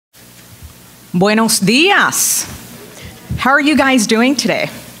Buenos dias. How are you guys doing today?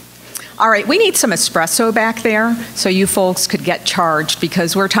 All right, we need some espresso back there so you folks could get charged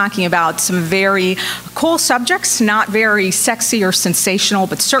because we're talking about some very cool subjects, not very sexy or sensational,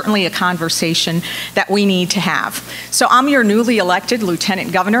 but certainly a conversation that we need to have. So I'm your newly elected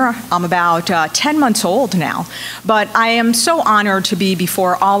Lieutenant Governor. I'm about 10 months old now, but I am so honored to be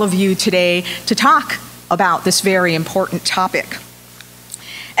before all of you today to talk about this very important topic.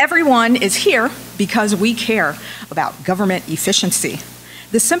 Everyone is here because we care about government efficiency.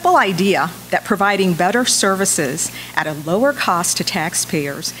 The simple idea that providing better services at a lower cost to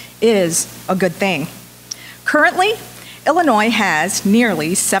taxpayers is a good thing. Currently, Illinois has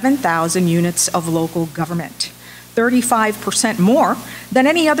nearly 7,000 units of local government, 35% more than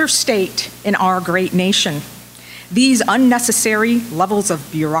any other state in our great nation. These unnecessary levels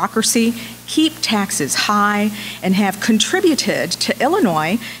of bureaucracy keep taxes high and have contributed to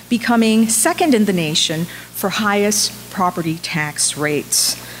Illinois becoming second in the nation for highest property tax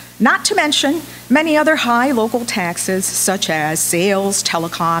rates. Not to mention many other high local taxes such as sales,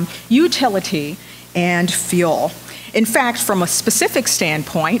 telecom, utility, and fuel. In fact, from a specific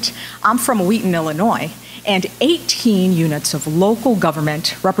standpoint, I'm from Wheaton, Illinois, and 18 units of local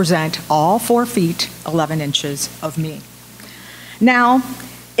government represent all 4 feet, 11 inches of me. Now,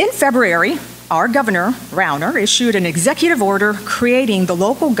 in February, our Governor, Rauner, issued an executive order creating the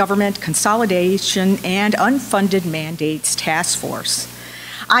Local Government Consolidation and Unfunded Mandates Task Force.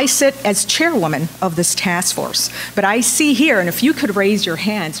 I sit as chairwoman of this task force, but I see here, and if you could raise your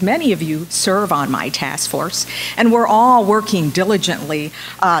hands, many of you serve on my task force, and we're all working diligently,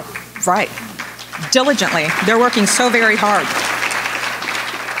 diligently. They're working so very hard.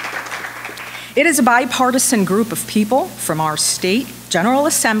 It is a bipartisan group of people from our state General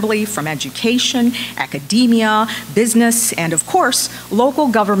Assembly, from education, academia, business, and of course, local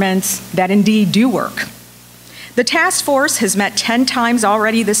governments that indeed do work. The task force has met 10 times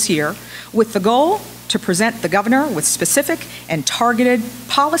already this year with the goal to present the governor with specific and targeted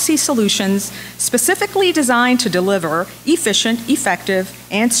policy solutions specifically designed to deliver efficient, effective,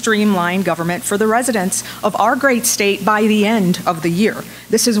 and streamlined government for the residents of our great state by the end of the year.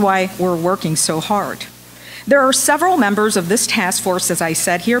 This is why we're working so hard. There are several members of this task force, as I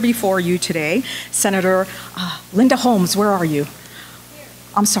said, here before you today. Senator Linda Holmes, where are you?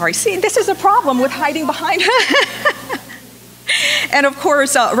 I'm sorry. See, this is a problem with hiding behind. And of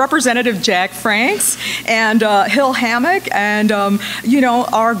course, Representative Jack Franks and Hill Hammock and,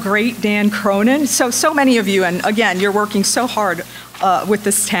 our great Dan Cronin. So many of you, and again, you're working so hard with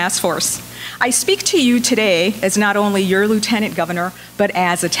this task force. I speak to you today as not only your Lieutenant Governor, but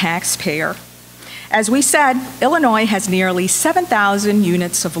as a taxpayer. As we said, Illinois has nearly 7,000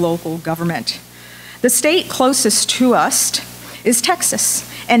 units of local government. The state closest to us is Texas,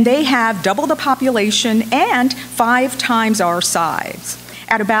 and they have double the population and 5 times our size,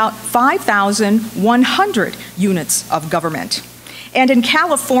 at about 5,100 units of government. And in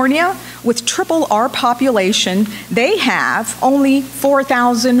California, with triple our population, they have only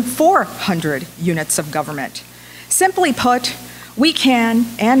 4,400 units of government. Simply put, we can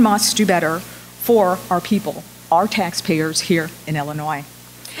and must do better for our people, our taxpayers here in Illinois.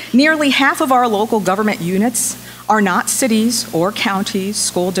 Nearly half of our local government units are not cities or counties,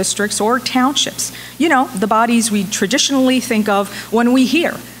 school districts, or townships. You know, the bodies we traditionally think of when we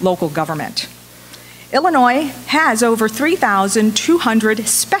hear local government. Illinois has over 3,200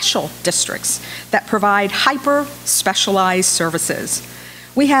 special districts that provide hyper-specialized services.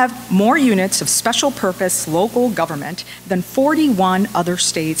 We have more units of special purpose local government than 41 other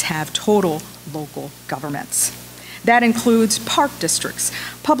states have total local governments. That includes park districts,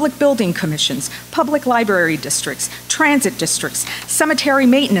 public building commissions, public library districts, transit districts, cemetery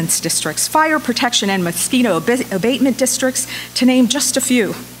maintenance districts, fire protection and mosquito abatement districts, to name just a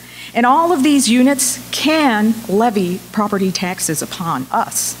few. And all of these units can levy property taxes upon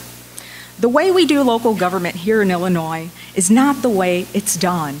us. The way we do local government here in Illinois is not the way it's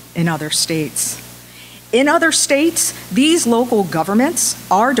done in other states. In other states, these local governments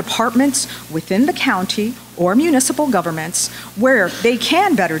are departments within the county or municipal governments where they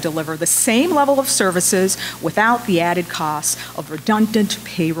can better deliver the same level of services without the added costs of redundant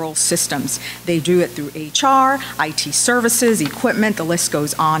payroll systems. They do it through HR, IT services, equipment, the list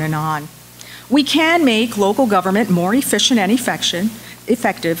goes on and on. We can make local government more efficient and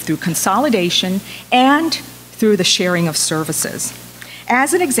effective through consolidation and through the sharing of services.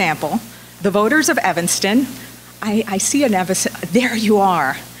 As an example, the voters of Evanston, I see an Evanston, there you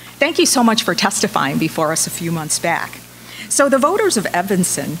are. Thank you so much for testifying before us a few months back. So the voters of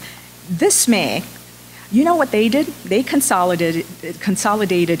Evanston this May You know what they did? They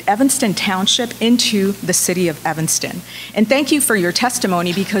consolidated Evanston Township into the city of Evanston. And thank you for your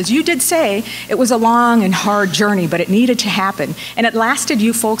testimony, because you did say it was a long and hard journey, but it needed to happen. And it lasted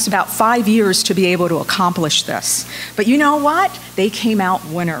you folks about 5 years to be able to accomplish this. But you know what? They came out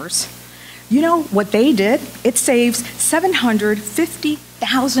winners. You know what they did? It saves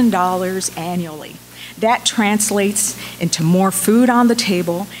 $750,000 annually. That translates into more food on the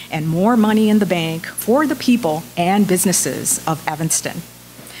table and more money in the bank for the people and businesses of Evanston.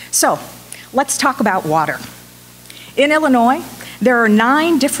 So, let's talk about water. In Illinois, there are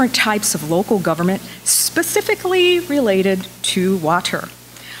 9 different types of local government specifically related to water.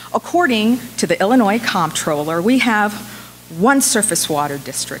 According to the Illinois Comptroller, we have 1 surface water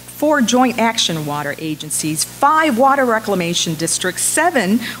district, 4 joint action water agencies, 5 water reclamation districts,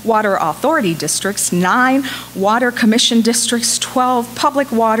 7 water authority districts, 9 water commission districts, 12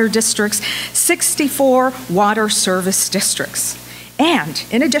 public water districts, 64 water service districts. And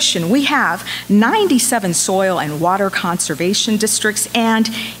in addition, we have 97 soil and water conservation districts and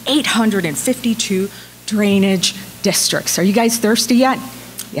 852 drainage districts. Are you guys thirsty yet?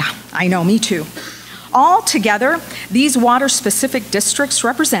 Yeah, I know, me too. Altogether, these water-specific districts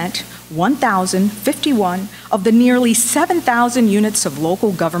represent 1,051 of the nearly 7,000 units of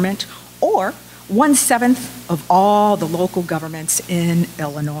local government, or 1/7 of all the local governments in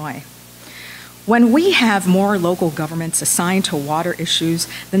Illinois. When we have more local governments assigned to water issues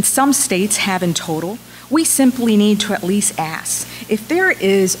than some states have in total, we simply need to at least ask if there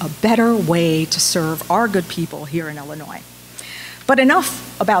is a better way to serve our good people here in Illinois. But enough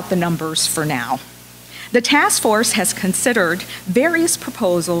about the numbers for now. The task force has considered various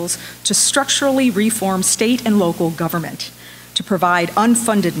proposals to structurally reform state and local government, to provide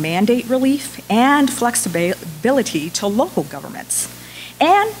unfunded mandate relief and flexibility to local governments,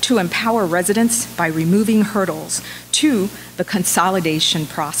 and to empower residents by removing hurdles to the consolidation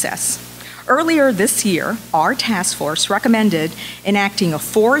process. Earlier this year, our task force recommended enacting a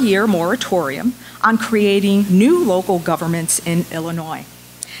 4-year moratorium on creating new local governments in Illinois.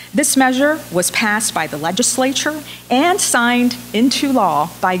 This measure was passed by the legislature and signed into law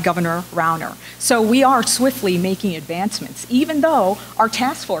by Governor Rauner. So we are swiftly making advancements, even though our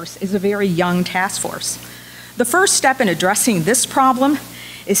task force is a very young task force. The first step in addressing this problem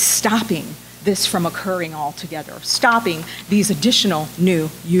is stopping this from occurring altogether, stopping these additional new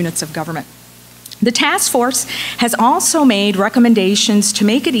units of government. The task force has also made recommendations to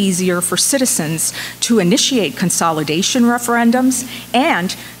make it easier for citizens to initiate consolidation referendums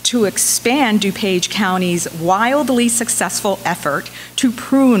and to expand DuPage County's wildly successful effort to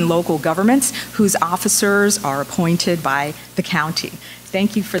prune local governments whose officers are appointed by the county.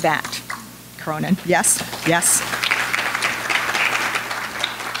 Thank you for that, Cronin. Yes, yes.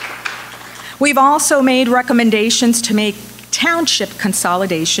 We've also made recommendations to make township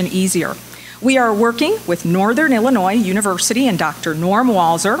consolidation easier. We are working with Northern Illinois University and Dr. Norm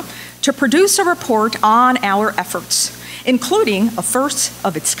Walzer to produce a report on our efforts, including a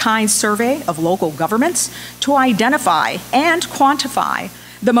first-of-its-kind survey of local governments to identify and quantify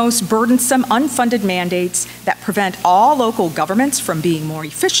the most burdensome unfunded mandates that prevent all local governments from being more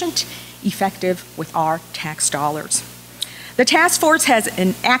efficient, effective with our tax dollars. The task force has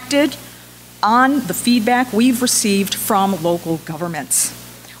enacted on the feedback we've received from local governments.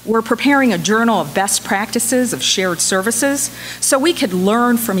 We're preparing a journal of best practices of shared services so we could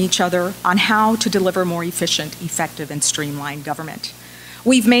learn from each other on how to deliver more efficient, effective, and streamlined government.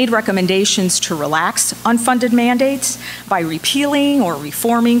 We've made recommendations to relax unfunded mandates by repealing or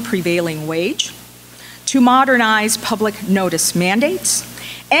reforming prevailing wage, to modernize public notice mandates,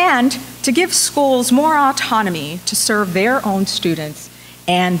 and to give schools more autonomy to serve their own students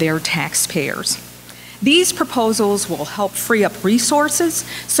and their taxpayers. These proposals will help free up resources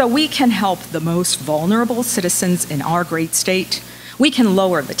so we can help the most vulnerable citizens in our great state. We can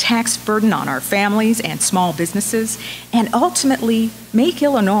lower the tax burden on our families and small businesses and ultimately make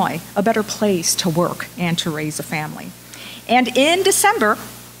Illinois a better place to work and to raise a family. And in December,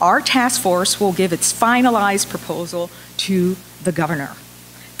 our task force will give its finalized proposal to the governor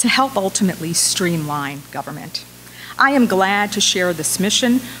to help ultimately streamline government. I am glad to share this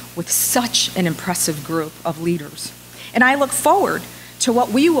mission with such an impressive group of leaders, and I look forward to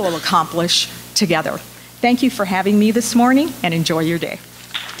what we will accomplish together. Thank you for having me this morning, and enjoy your day.